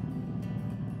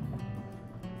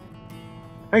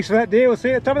 Thanks for that, dear. We'll see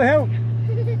you at the top of the hill.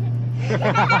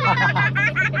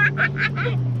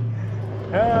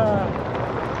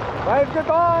 Wave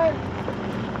goodbye.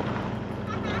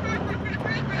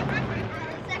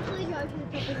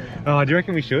 Oh, do you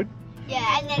reckon we should?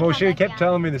 Yeah, and then Well, she kept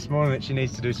telling me this morning that she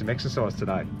needs to do some exercise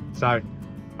today. So,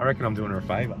 I reckon I'm doing her a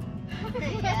favour.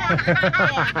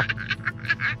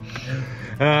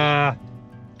 I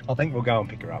think we'll go and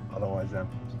pick her up, otherwise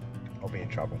I'll be in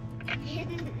trouble. Are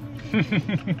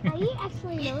you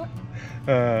actually not?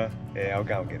 Yeah, I'll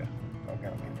go and get her. I'll go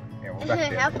and get her. Yeah, we'll back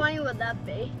down. How funny would that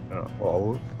be?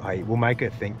 Well, hey, we'll make her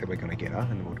think that we're going to get her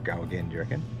and we'll go again, do you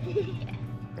reckon?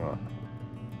 Alright.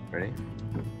 Ready?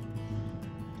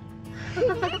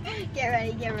 Get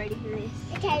ready for this.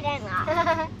 Okay, don't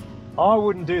laugh. I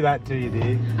wouldn't do that to you,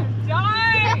 dear. Don't!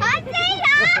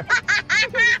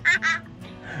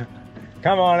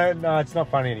 Come on, no, it's not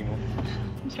funny anymore.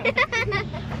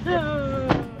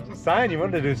 I'm just saying, you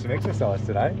wanted to do some exercise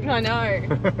today. I know.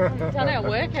 We've done our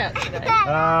workout today.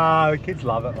 Ah, the kids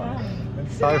love it, mate.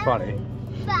 It's so funny.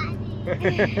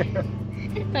 Funny.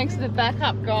 Thanks for the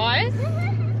backup, guys.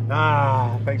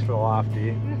 Nah, thanks for the laugh,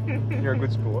 dear. You're a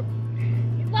good sport.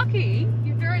 You're lucky.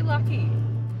 You're very lucky.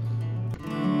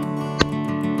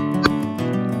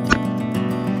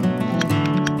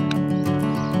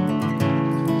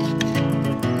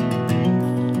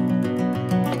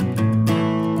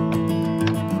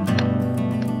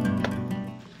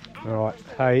 Alright,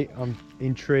 hey, I'm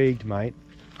intrigued, mate,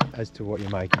 as to what you're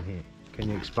making here. Can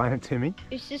you explain it to me?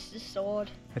 It's just a sword.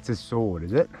 It's a sword,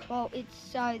 is it? Well, it's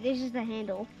so this is the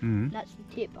handle. That's the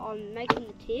tip. I'm making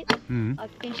the tip. I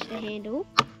finished the handle.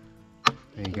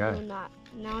 There you go. Doing that.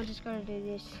 Now I just gotta do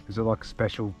this. Is it like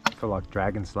special for like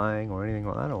dragon slaying or anything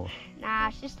like that, or? Nah,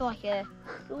 it's just like a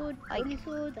sword, like a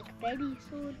sword, like a baby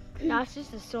sword. Nah, it's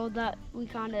just a sword that we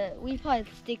play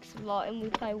sticks a lot, and we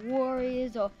play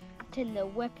warriors or tender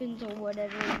weapons or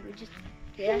whatever. And we just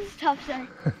do that stuff. So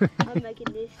I'm making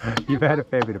this. You've had a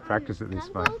fair bit of practice at this,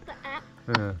 mate.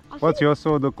 What's your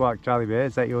sword look like, Charlie Bear?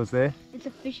 Is that yours there? It's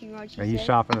a fishing rod. Are you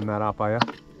sharpening that up, are you?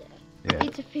 Yeah.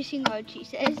 It's a fishing rod, she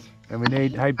says. And we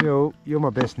need, hey Bill, you're my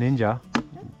best ninja.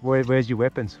 Where's your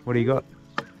weapons? What do you got?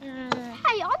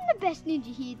 Hey, I'm the best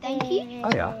ninja here, thank you.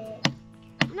 Oh yeah?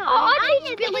 No, I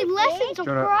teach Billy lessons of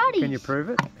karate. Can you prove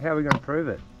it? How are we going to prove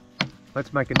it?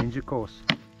 Let's make a ninja course.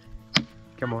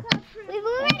 Come on. We've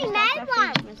already made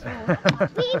one.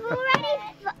 We've already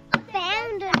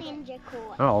found a ninja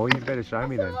course. Oh, well, you better show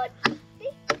me then.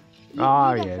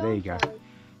 Oh yeah, there you go.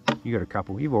 You got a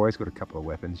couple. You've always got a couple of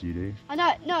weapons, you do. I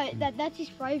know, no, that's his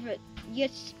favourite. You get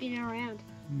to spin around.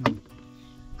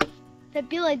 But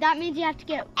Billy, that means you have to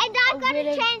get. And I've got a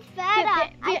transfer.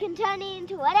 I can turn it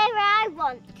into whatever I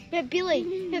want. But Billy,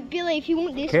 if you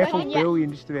want this Careful, weapon, Bill, you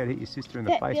just about hit your sister in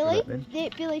the face with it then.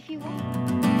 Billy, if you want.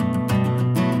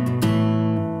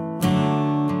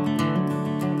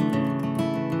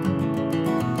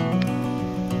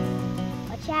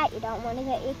 Watch out, you don't want to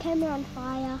get your camera on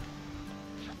fire.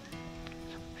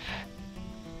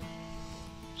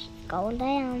 Going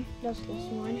down. Just this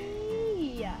one.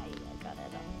 Yeah, I got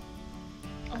it up.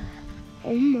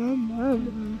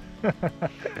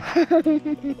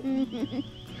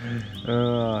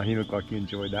 Oh, you look like you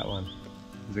enjoyed that one.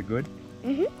 Is it good?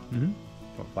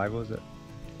 What flavour was it?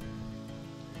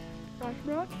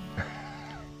 Raspberry.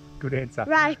 Good answer.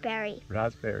 Raspberry.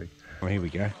 Raspberry. Well, here we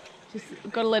go. Just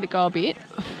got to let it go a bit.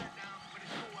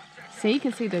 See, you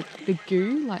can see the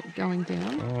goo like going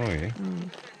down. Oh yeah.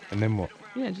 And then what?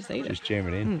 Yeah, just eat it. Just jam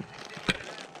it in.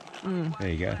 There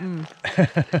you go.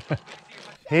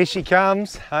 Here she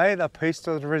comes. Hey, the piece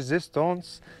de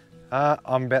resistance.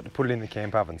 I'm about to put it in the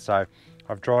camp oven. So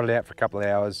I've dried it out for a couple of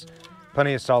hours.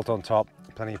 Plenty of salt on top,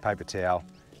 plenty of paper towel.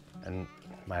 And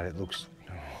mate, it looks,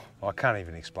 I can't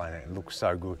even explain it. It looks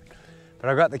so good. But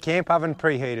I've got the camp oven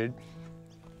preheated.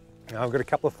 Now I've got a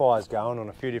couple of fires going on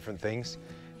a few different things.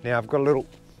 Now I've got a little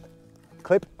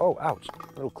clip, oh ouch,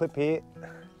 little clip here.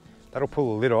 That'll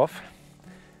pull the lid off.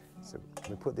 So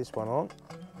we put this one on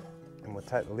and we'll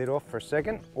take the lid off for a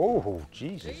second. Oh,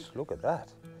 Jesus, look at that.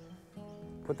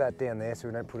 Put that down there so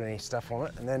we don't put any stuff on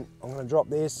it. And then I'm gonna drop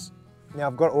this. Now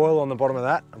I've got oil on the bottom of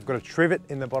that. I've got a trivet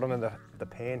in the bottom of the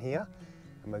pan here.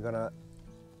 And we're gonna,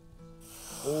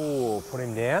 put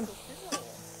him down.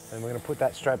 And we're gonna put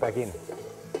that straight back in.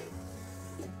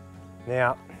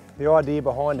 Now, the idea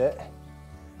behind it,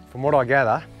 from what I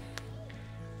gather,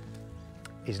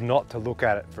 is not to look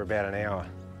at it for about an hour,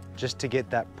 just to get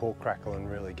that pork crackling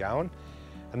really going.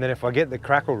 And then if I get the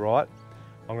crackle right,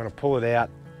 I'm gonna pull it out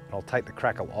and I'll take the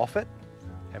crackle off it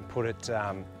and put it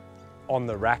on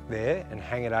the rack there and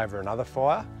hang it over another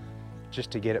fire,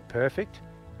 just to get it perfect.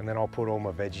 And then I'll put all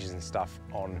my veggies and stuff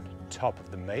on top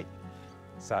of the meat.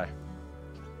 So,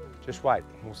 just wait,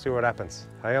 we'll see what happens.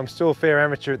 Hey, I'm still a fair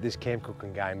amateur at this camp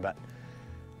cooking game, but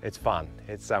it's fun,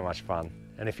 it's so much fun.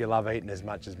 And if you love eating as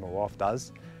much as my wife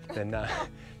does, then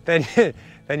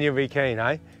then you'll be keen,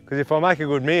 eh? Because if I make a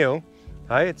good meal,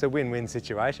 hey, it's a win-win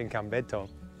situation come bedtime.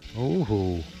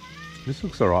 Ooh, this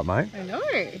looks all right, mate. I know,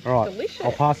 all right, delicious.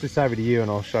 I'll pass this over to you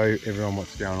and I'll show everyone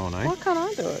what's going on, eh? Why can't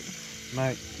I do it?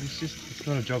 Mate, it's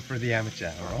not a job for the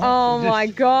amateur, all right? Oh my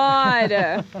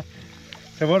God.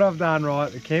 So what I've done,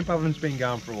 right, the camp oven's been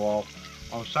going for a while.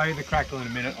 I'll show you the crackle in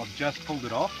a minute. I've just pulled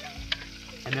it off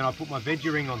and then I put my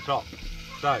veggie ring on top.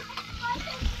 So,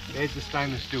 there's the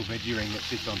stainless steel veggie ring that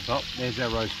sits on top. There's our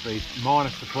roast beef,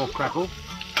 minus the pork crackle.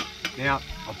 Now,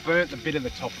 I've burnt the bit of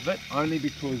the top of it, only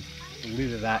because the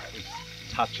lid of that is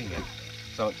touching it.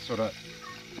 So it's sort of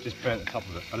just burnt the top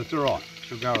of it, but it's all right,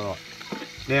 she'll go all right.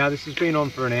 Now, this has been on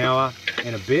for an hour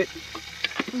and a bit,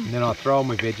 and then I throw all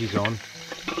my veggies on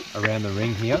around the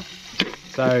ring here.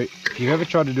 So, if you've ever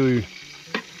tried to do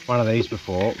one of these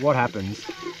before, what happens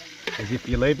is if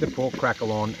you leave the pork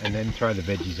crackle on and then throw the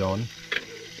veggies on,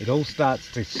 it all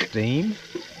starts to steam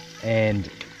and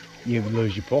you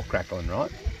lose your pork crackling,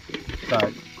 right? So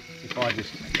if I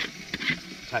just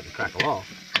take the crackle off,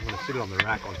 I'm going to sit it on the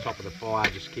rack on top of the fire,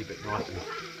 just keep it nice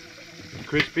and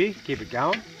crispy, keep it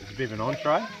going. It's a bit of an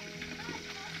entree.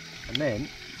 And then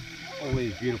all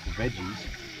these beautiful veggies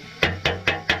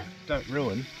don't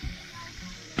ruin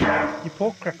your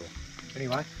pork crackle.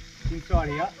 Anyway, inside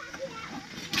here,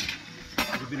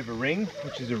 there's a bit of a ring,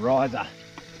 which is a riser,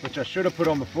 which I should have put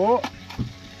on before.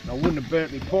 I wouldn't have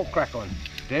burnt my pork crackle on.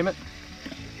 Damn it.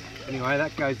 Anyway,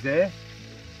 that goes there.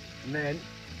 And then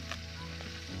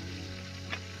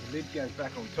the lid goes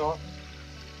back on top.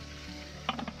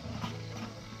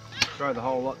 Throw the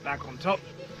whole lot back on top.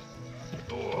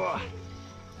 Oh.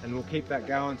 And we'll keep that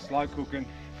going, slow cooking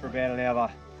for about an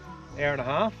hour and a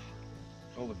half.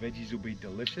 All the veggies will be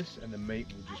delicious and the meat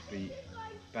will just be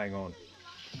bang on.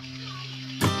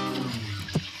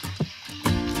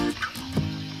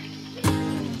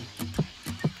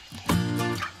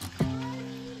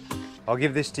 I'll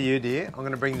give this to you, dear. I'm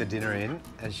going to bring the dinner in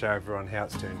and show everyone how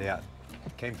it's turned out.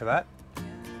 Keen for that?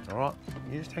 All right,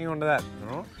 you just hang on to that,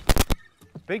 all right?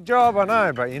 Big job, I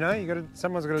know, but you know,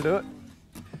 someone's got to do it.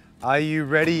 Are you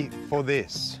ready for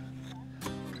this?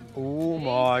 Oh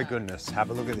my goodness, have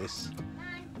a look at this.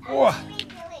 Whoa.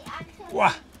 Whoa.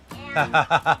 Oh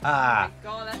my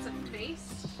God, that's a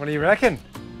feast. What do you reckon?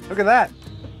 Look at that.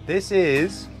 This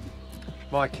is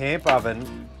my camp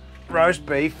oven roast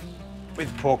beef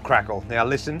with pork crackle. Now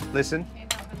listen, listen.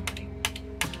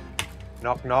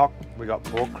 Knock, knock. We got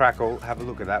pork crackle. Have a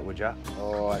look at that, would ya?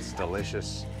 Oh, it's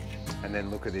delicious. And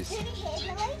then look at this.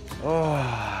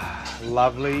 Oh,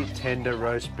 lovely tender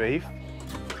roast beef.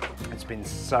 It's been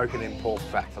soaking in pork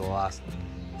fat for the last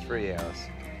 3 hours.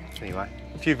 Anyway,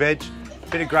 a few veg, a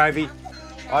bit of gravy.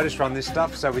 I just run this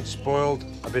stuff, so we just boiled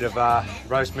a bit of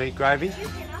roast meat gravy.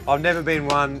 I've never been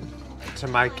one to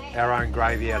make our own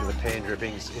gravy out of the pan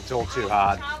drippings. It's all too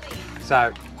hard.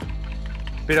 So,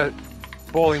 a bit of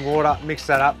boiling water, mix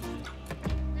that up,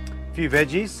 a few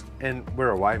veggies, and we're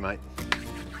away, mate.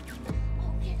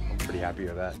 I'm pretty happy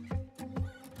with that.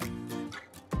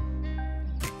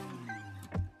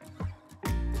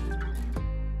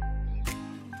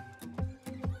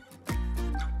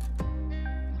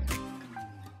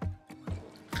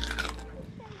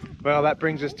 Well, that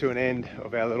brings us to an end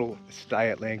of our little stay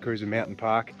at Landcruiser Mountain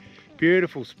Park.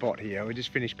 Beautiful spot here. We just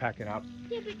finished packing up.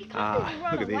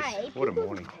 Look at this. What a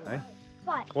morning, eh?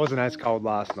 Wasn't as cold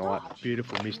last night.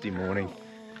 Beautiful misty morning.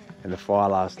 And the fire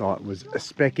last night was a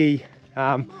specky.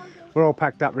 We're all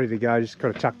packed up, ready to go. Just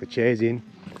got to chuck the chairs in.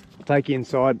 I'll take you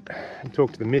inside and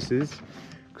talk to the missus,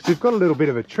 because we've got a little bit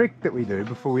of a trick that we do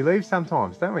before we leave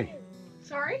sometimes, don't we?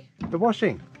 Sorry? The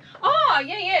washing. Oh,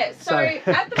 yeah, yeah. So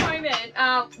at the moment,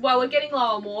 well, we're getting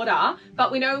low on water,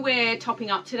 but we know we're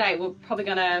topping up today. We're probably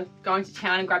going to go into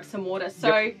town and grab some water.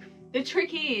 So the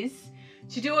trick is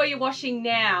to do all your washing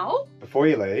now. Before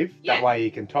you leave. Yeah. That way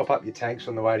you can top up your tanks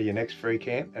on the way to your next free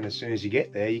camp. And as soon as you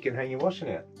get there, you can hang your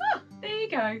washing out. Oh, there you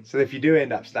go. So if you do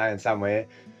end up staying somewhere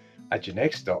at your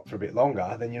next stop for a bit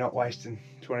longer, then you're not wasting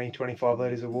 20, 25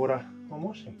 litres of water on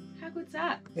washing. How good's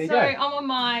that? There you go. I'm on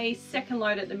my second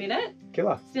load at the minute.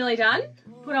 Killer. It's nearly done.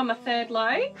 Put on my third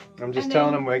load. I'm just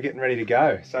telling them we're getting ready to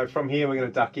go. So from here we're going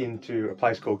to duck into a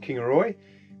place called Kingaroy,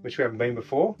 which we haven't been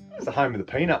before. It's the home of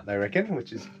the peanut, they reckon,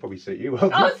 which is probably suit you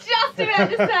well. I was just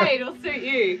about to say it'll suit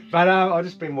you. But I've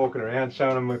just been walking around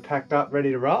showing them we're packed up,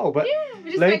 ready to roll. But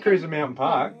yeah, Landcruiser Mountain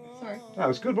Park. Sorry. No, it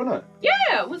was good, wasn't it?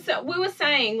 Yeah, we were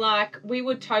saying like we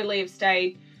would totally have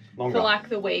stayed longer for like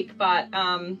the week, but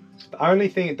the only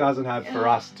thing it doesn't have for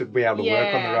us to be able to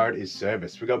work on the road is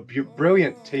service. We've got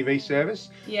brilliant TV service,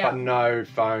 but no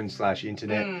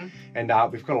phone/internet,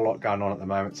 and we've got a lot going on at the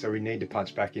moment, so we need to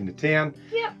punch back into town.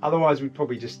 Otherwise we'd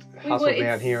probably just hustle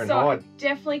down here and hide.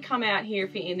 Definitely come out here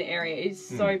if you're in the area. It's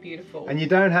so beautiful. And you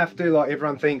don't have to, like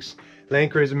everyone thinks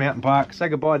Landcruiser Mountain Park. Say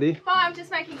goodbye, dear. Bye, I'm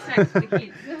just making snacks for the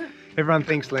kids. Everyone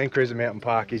thinks Landcruiser Mountain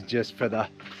Park is just for the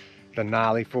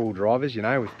gnarly four-wheel drivers, you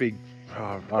know, with big,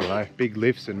 I don't know, big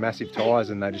lifts and massive tyres,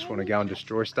 and they just want to go and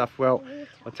destroy stuff. Well,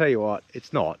 I'll tell you what,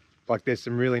 it's not. Like, there's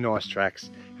some really nice tracks,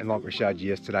 and like we showed you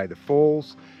yesterday, the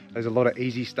falls, there's a lot of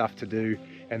easy stuff to do,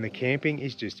 and the camping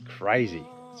is just crazy.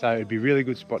 So it'd be a really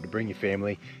good spot to bring your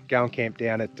family. Go and camp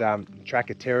down at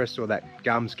Tracker Terrace or that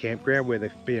Gums campground where the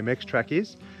BMX track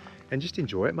is, and just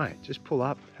enjoy it, mate. Just pull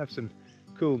up, have some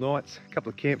cool nights, a couple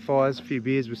of campfires, a few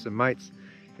beers with some mates.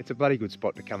 It's a bloody good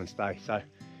spot to come and stay. So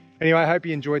anyway, I hope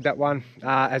you enjoyed that one.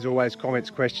 As always,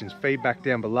 comments, questions, feedback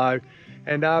down below.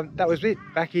 And that was it.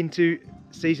 Back into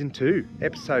season 2,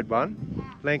 episode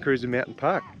 1, Landcruiser Mountain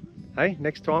Park. hey,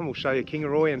 next time we'll show you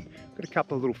Kingaroy, and we've got a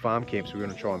couple of little farm camps we're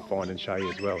going to try and find and show you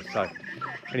as well. So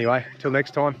anyway, till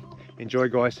next time, enjoy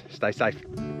guys, stay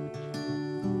safe.